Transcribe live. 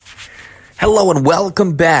Hello and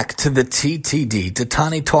welcome back to the TTD,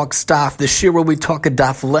 Tani Talk Staff, the shir where we talk a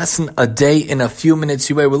daf lesson a day in a few minutes.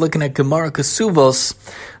 We're looking at Gemara Kesuvos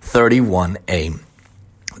 31a.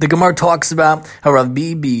 The Gemara talks about how Rav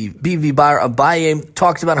Bivi Bar Abaye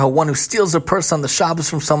talked about how one who steals a purse on the Shabbos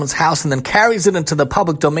from someone's house and then carries it into the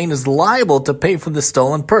public domain is liable to pay for the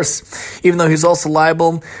stolen purse, even though he's also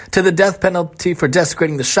liable to the death penalty for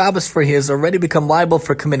desecrating the Shabbos, for he has already become liable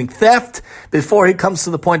for committing theft before he comes to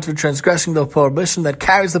the point of transgressing the prohibition that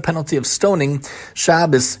carries the penalty of stoning,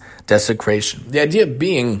 Shabbos desecration. The idea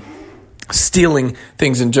being stealing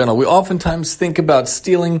things in general. We oftentimes think about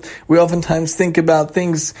stealing. We oftentimes think about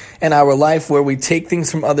things in our life where we take things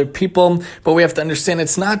from other people, but we have to understand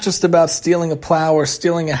it's not just about stealing a plow or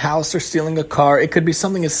stealing a house or stealing a car. It could be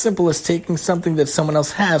something as simple as taking something that someone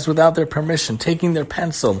else has without their permission, taking their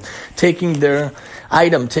pencil, taking their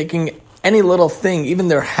item, taking any little thing, even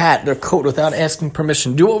their hat, their coat, without asking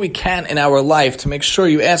permission. Do what we can in our life to make sure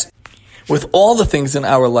you ask with all the things in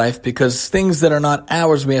our life, because things that are not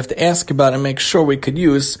ours we have to ask about and make sure we could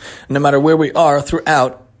use no matter where we are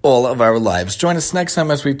throughout all of our lives. Join us next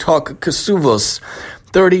time as we talk Kesuvos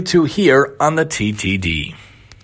 32 here on the TTD.